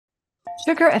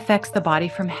Sugar affects the body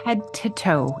from head to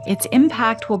toe. Its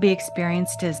impact will be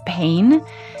experienced as pain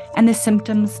and the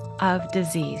symptoms of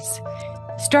disease.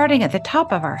 Starting at the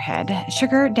top of our head,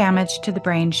 sugar damage to the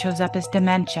brain shows up as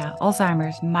dementia,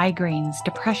 Alzheimer's, migraines,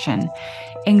 depression,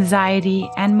 anxiety,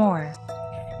 and more.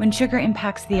 When sugar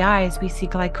impacts the eyes, we see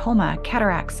glaucoma,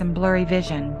 cataracts, and blurry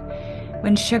vision.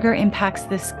 When sugar impacts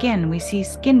the skin, we see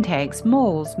skin tags,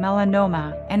 moles,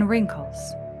 melanoma, and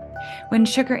wrinkles. When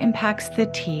sugar impacts the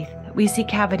teeth, we see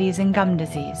cavities and gum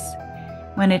disease.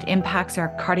 When it impacts our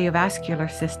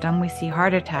cardiovascular system, we see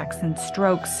heart attacks and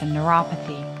strokes and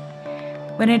neuropathy.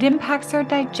 When it impacts our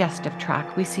digestive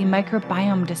tract, we see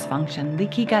microbiome dysfunction,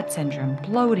 leaky gut syndrome,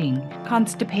 bloating,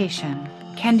 constipation,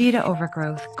 candida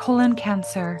overgrowth, colon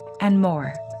cancer, and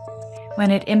more. When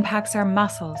it impacts our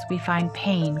muscles, we find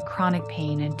pain, chronic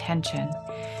pain, and tension.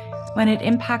 When it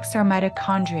impacts our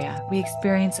mitochondria, we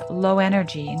experience low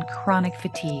energy and chronic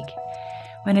fatigue.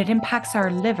 When it impacts our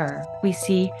liver, we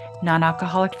see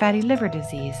non-alcoholic fatty liver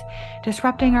disease,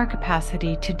 disrupting our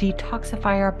capacity to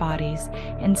detoxify our bodies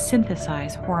and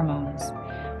synthesize hormones.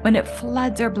 When it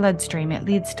floods our bloodstream, it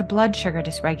leads to blood sugar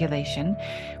dysregulation,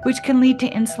 which can lead to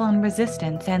insulin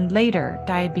resistance and later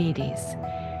diabetes.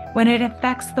 When it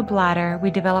affects the bladder,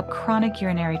 we develop chronic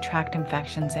urinary tract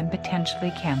infections and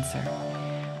potentially cancer.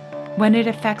 When it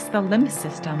affects the lymph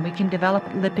system, we can develop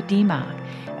lipedema,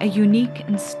 a unique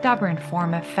and stubborn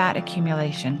form of fat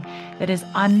accumulation that is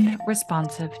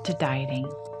unresponsive to dieting.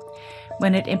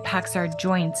 When it impacts our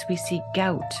joints, we see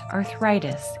gout,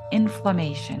 arthritis,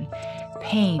 inflammation,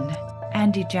 pain,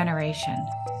 and degeneration.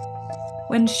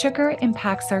 When sugar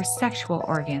impacts our sexual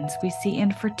organs, we see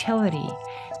infertility,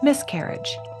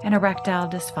 miscarriage, and erectile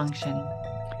dysfunction.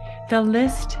 The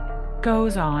list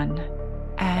goes on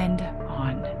and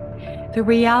on. The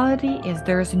reality is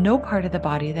there is no part of the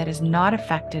body that is not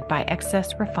affected by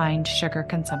excess refined sugar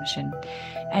consumption,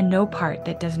 and no part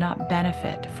that does not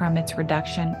benefit from its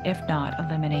reduction, if not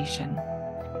elimination.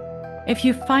 If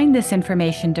you find this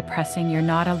information depressing, you're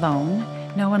not alone.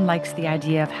 No one likes the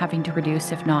idea of having to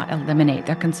reduce, if not eliminate,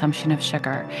 their consumption of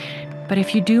sugar. But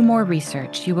if you do more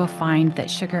research, you will find that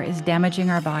sugar is damaging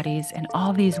our bodies in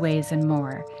all these ways and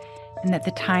more, and that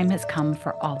the time has come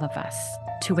for all of us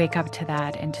to wake up to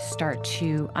that and to start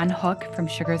to unhook from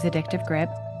sugar's addictive grip,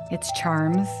 its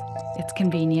charms, its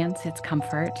convenience, its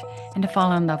comfort, and to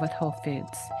fall in love with whole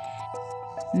foods.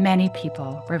 Many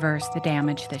people reverse the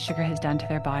damage that sugar has done to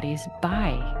their bodies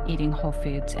by eating whole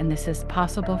foods, and this is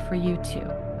possible for you too.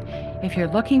 If you're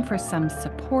looking for some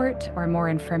support or more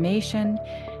information,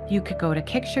 you could go to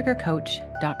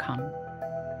kicksugarcoach.com.